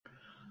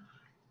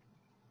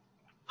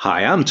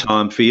Hi, I'm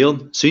Tom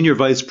Field, Senior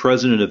Vice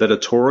President of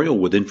Editorial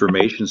with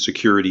Information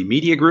Security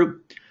Media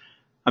Group.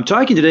 I'm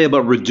talking today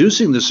about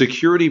reducing the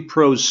security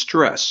pros'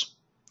 stress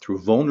through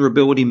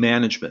vulnerability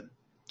management.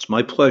 It's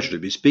my pleasure to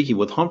be speaking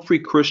with Humphrey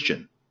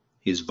Christian.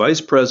 He's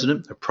Vice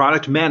President of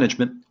Product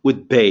Management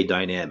with Bay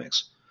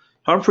Dynamics.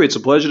 Humphrey, it's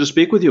a pleasure to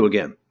speak with you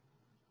again.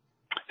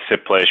 It's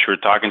a pleasure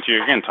talking to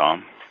you again,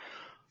 Tom.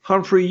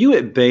 Humphrey, you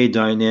at Bay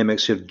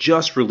Dynamics have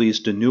just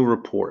released a new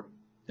report.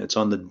 It's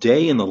on the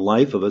day in the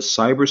life of a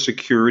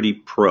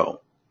cybersecurity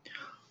pro.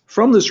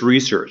 From this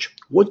research,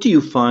 what do you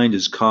find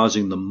is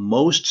causing the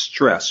most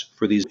stress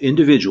for these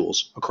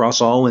individuals across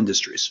all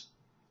industries?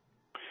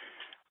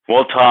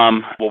 Well,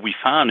 Tom, what we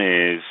found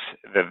is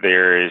that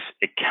there is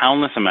a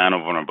countless amount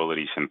of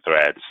vulnerabilities and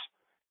threats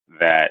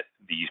that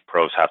these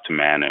pros have to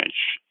manage,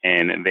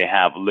 and they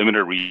have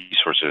limited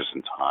resources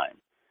and time.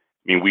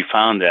 I mean, we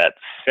found that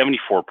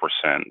 74%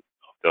 of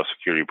those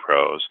security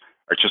pros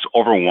are just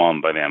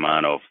overwhelmed by the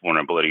amount of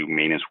vulnerability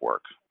maintenance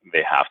work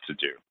they have to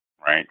do,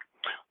 right?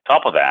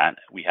 Top of that,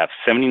 we have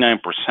 79%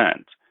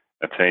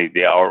 that say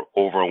they are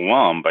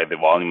overwhelmed by the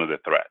volume of the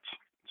threats.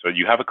 So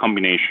you have a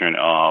combination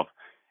of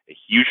a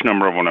huge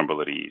number of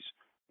vulnerabilities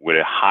with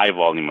a high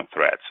volume of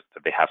threats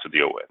that they have to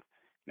deal with.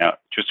 Now,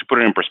 just to put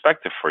it in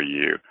perspective for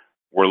you,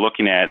 we're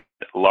looking at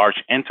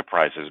large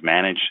enterprises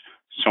manage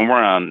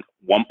somewhere around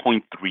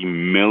 1.3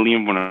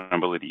 million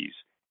vulnerabilities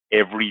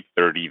every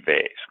 30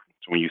 days.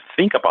 So when you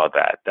think about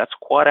that, that's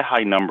quite a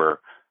high number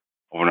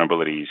of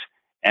vulnerabilities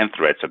and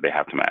threats that they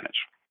have to manage.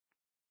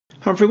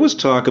 Humphrey, let's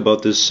talk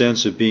about this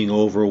sense of being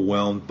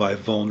overwhelmed by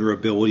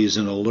vulnerabilities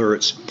and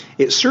alerts.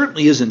 It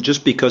certainly isn't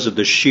just because of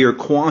the sheer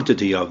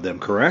quantity of them,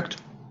 correct?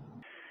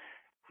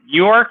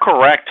 You are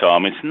correct,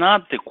 Tom. It's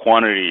not the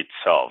quantity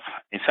itself.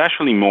 It's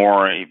actually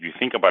more, if you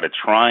think about it,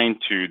 trying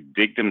to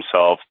dig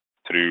themselves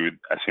through,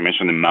 as I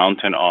mentioned, the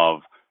mountain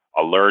of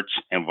alerts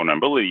and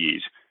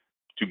vulnerabilities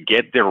to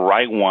get the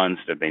right ones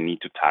that they need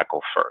to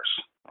tackle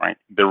first, right?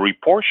 The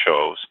report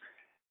shows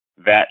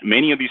that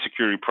many of these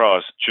security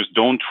pros just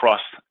don't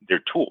trust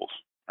their tools,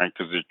 right?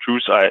 Because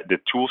the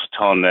tools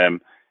telling them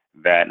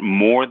that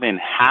more than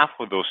half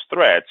of those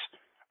threats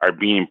are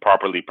being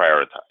properly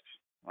prioritized,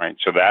 right?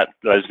 So that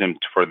allows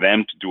for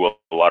them to do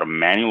a lot of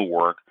manual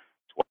work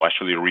to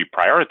actually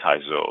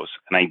reprioritize those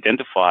and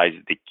identify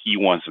the key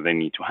ones that they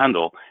need to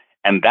handle.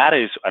 And that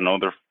is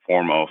another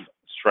form of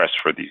stress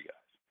for these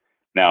guys.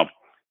 Now,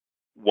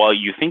 while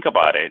you think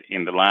about it,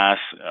 in the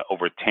last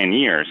over 10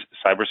 years,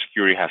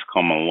 cybersecurity has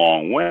come a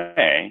long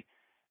way.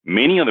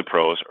 Many of the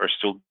pros are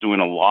still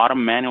doing a lot of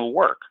manual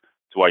work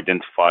to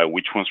identify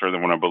which ones are the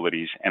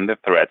vulnerabilities and the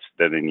threats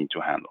that they need to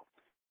handle.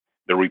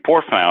 The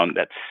report found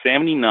that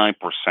 79%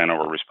 of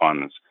our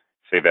respondents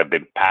say that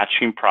the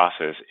patching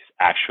process is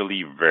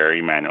actually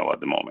very manual at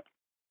the moment.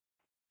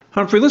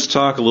 Humphrey, let's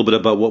talk a little bit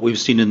about what we've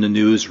seen in the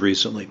news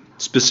recently,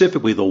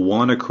 specifically the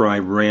WannaCry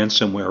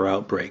ransomware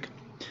outbreak.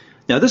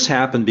 Now, this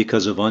happened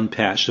because of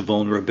unpatched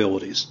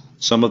vulnerabilities.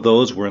 Some of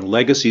those were in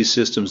legacy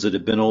systems that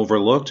had been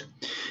overlooked,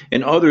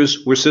 and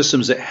others were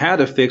systems that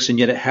had a fix and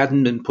yet it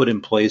hadn't been put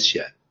in place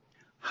yet.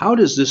 How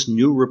does this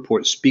new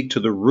report speak to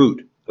the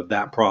root of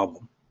that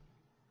problem?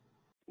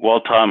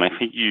 Well, Tom, I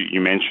think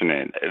you mentioned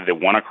it. The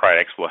WannaCry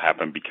exploit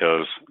happened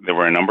because there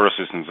were a number of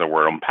systems that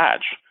were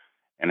unpatched.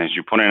 And as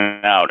you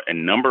pointed out, a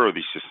number of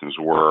these systems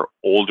were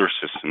older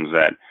systems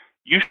that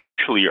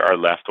usually are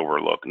left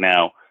overlooked.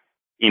 Now,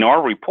 in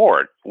our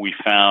report, we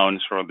found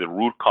sort of the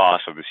root cause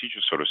of the issue,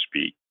 so to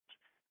speak.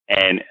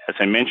 And as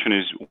I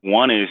mentioned,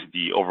 one is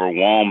the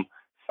overwhelm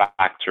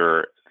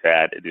factor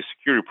that the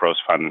security pros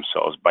found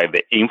themselves by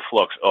the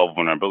influx of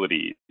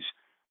vulnerabilities,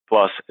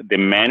 plus the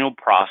manual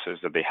process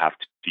that they have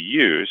to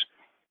use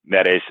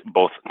that is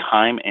both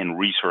time and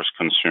resource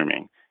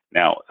consuming.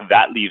 Now,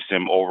 that leaves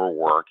them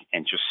overworked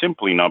and just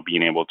simply not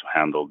being able to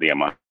handle the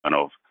amount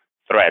of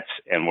threats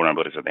and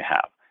vulnerabilities that they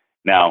have.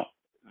 Now,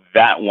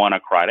 that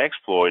WannaCry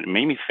exploit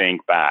made me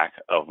think back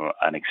of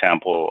an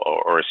example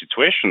or a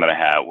situation that I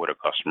had with a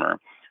customer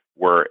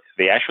where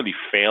they actually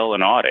fail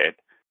an audit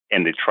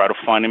and they try to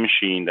find a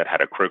machine that had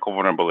a critical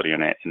vulnerability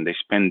in it, and they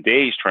spend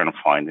days trying to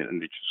find it,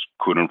 and they just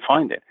couldn't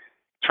find it.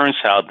 Turns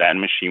out that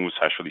machine was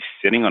actually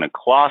sitting on a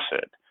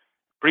closet,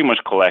 pretty much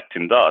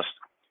collecting dust.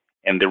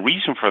 And the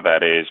reason for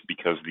that is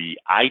because the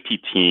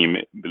IT team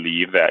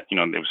believed that, it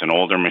was an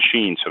older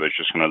machine, so they're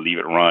just going to leave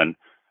it run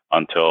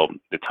until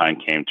the time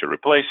came to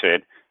replace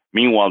it.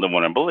 Meanwhile, the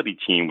vulnerability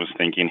team was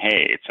thinking,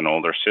 hey, it's an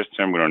older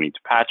system, we don't need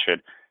to patch it.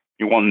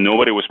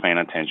 Nobody was paying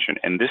attention,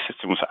 and this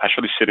system was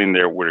actually sitting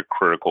there with a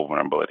critical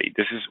vulnerability.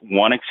 This is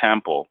one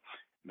example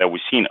that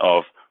we've seen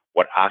of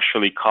what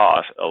actually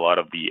caused a lot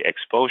of the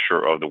exposure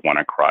of the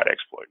WannaCry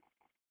exploit.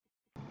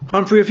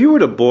 Humphrey, if you were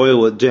to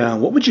boil it down,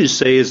 what would you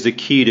say is the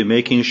key to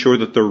making sure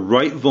that the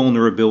right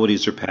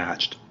vulnerabilities are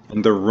patched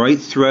and the right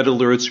threat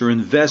alerts are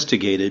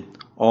investigated,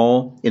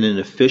 all in an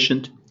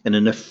efficient and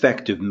an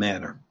effective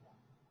manner?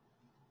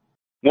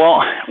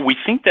 Well, we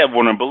think that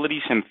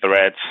vulnerabilities and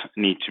threats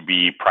need to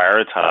be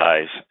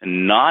prioritized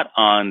not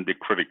on the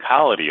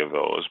criticality of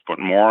those, but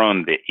more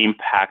on the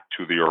impact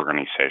to the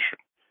organization,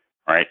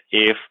 right?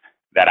 If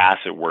that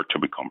asset were to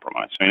be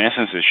compromised. So in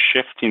essence, it's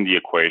shifting the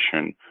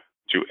equation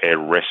to a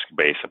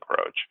risk-based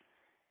approach.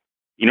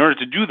 In order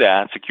to do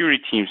that,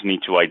 security teams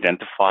need to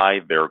identify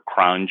their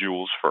crown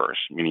jewels first,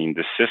 meaning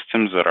the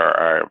systems that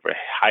are of the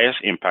highest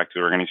impact to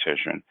the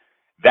organization,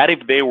 that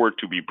if they were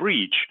to be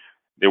breached,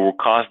 they will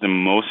cause the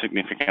most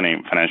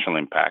significant financial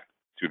impact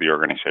to the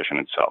organization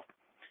itself.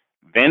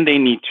 Then they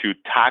need to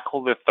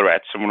tackle the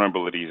threats and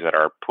vulnerabilities that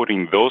are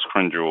putting those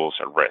crown jewels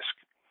at risk.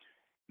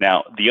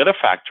 Now, the other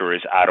factor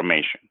is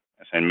automation.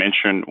 As I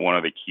mentioned, one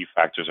of the key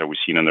factors that we've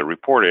seen in the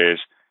report is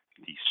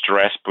the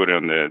stress put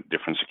on the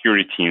different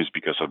security teams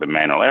because of the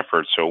manual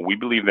effort. So we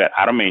believe that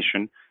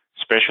automation,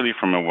 especially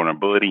from a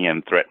vulnerability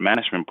and threat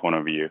management point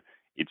of view,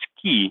 it's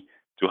key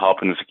to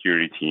helping the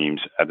security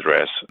teams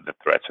address the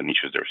threats and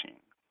issues they're seeing.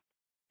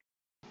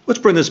 Let's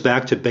bring this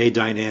back to Bay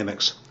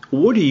Dynamics.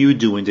 What are you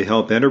doing to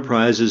help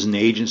enterprises and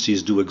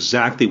agencies do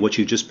exactly what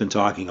you've just been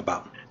talking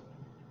about?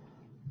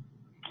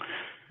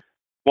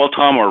 Well,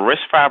 Tom, our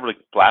Risk Fabric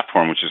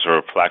platform, which is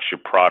our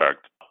flagship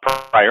product,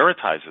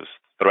 prioritizes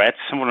threats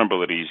and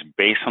vulnerabilities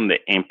based on the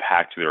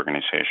impact to the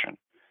organization.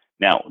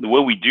 Now, the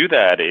way we do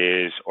that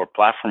is our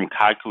platform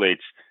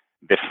calculates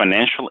the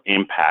financial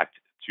impact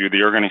to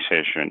the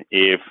organization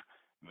if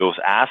those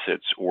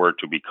assets were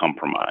to be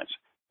compromised.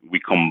 We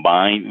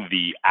combine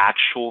the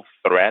actual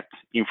threat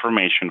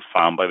information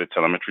found by the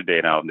telemetry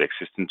data of the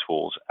existing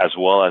tools, as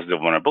well as the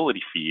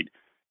vulnerability feed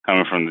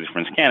coming from the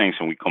different scannings,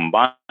 and we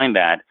combine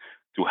that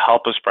to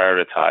help us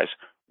prioritize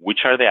which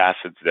are the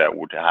assets that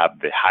would have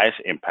the highest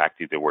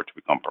impact if they were to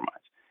be compromised.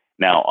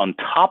 Now, on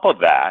top of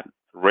that,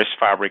 Risk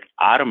Fabric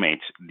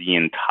automates the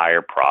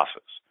entire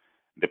process.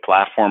 The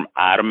platform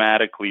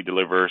automatically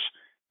delivers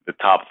the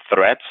top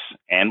threats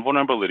and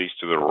vulnerabilities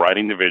to the right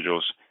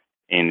individuals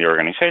in the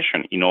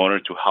organization in order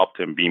to help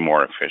them be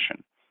more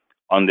efficient.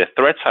 On the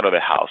threat side of the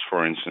house,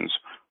 for instance,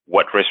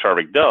 what Risk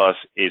Fabric does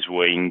is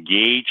we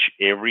engage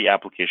every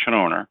application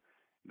owner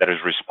that is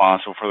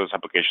responsible for those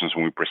applications,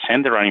 and we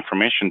present the right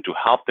information to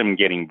help them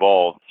get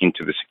involved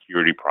into the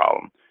security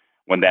problem.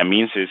 What that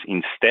means is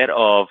instead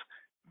of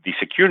the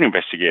security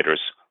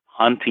investigators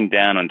hunting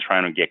down and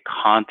trying to get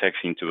context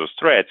into those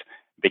threats,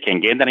 they can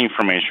get that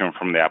information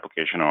from the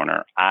application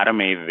owner,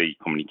 automate the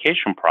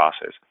communication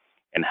process,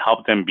 and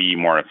help them be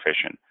more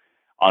efficient.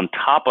 On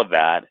top of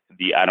that,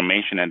 the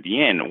automation at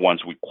the end,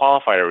 once we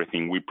qualify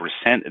everything, we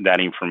present that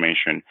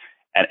information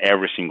at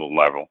every single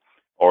level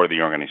of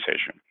the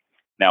organization.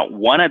 Now,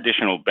 one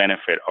additional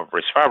benefit of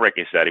Risk Fabric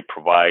is that it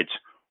provides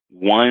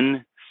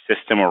one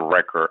system of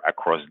record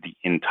across the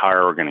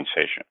entire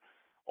organization,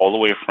 all the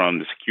way from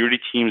the security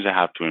teams that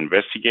have to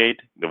investigate,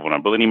 the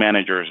vulnerability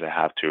managers that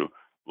have to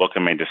look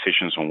and make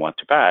decisions on what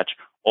to patch,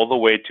 all the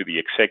way to the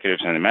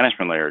executives and the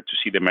management layer to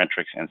see the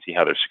metrics and see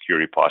how their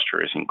security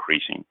posture is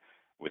increasing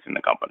within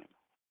the company.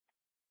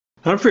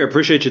 Humphrey, I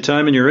appreciate your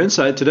time and your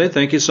insight today.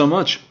 Thank you so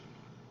much.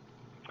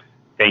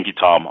 Thank you,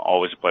 Tom.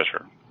 Always a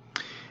pleasure.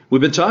 We've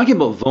been talking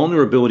about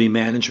vulnerability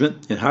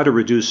management and how to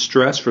reduce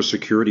stress for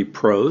security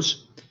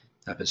pros.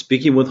 I've been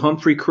speaking with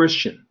Humphrey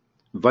Christian,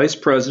 Vice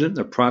President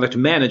of Product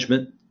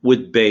Management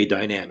with Bay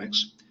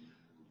Dynamics.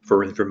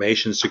 For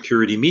Information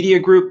Security Media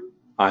Group,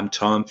 I'm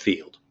Tom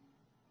Field.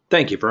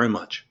 Thank you very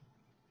much.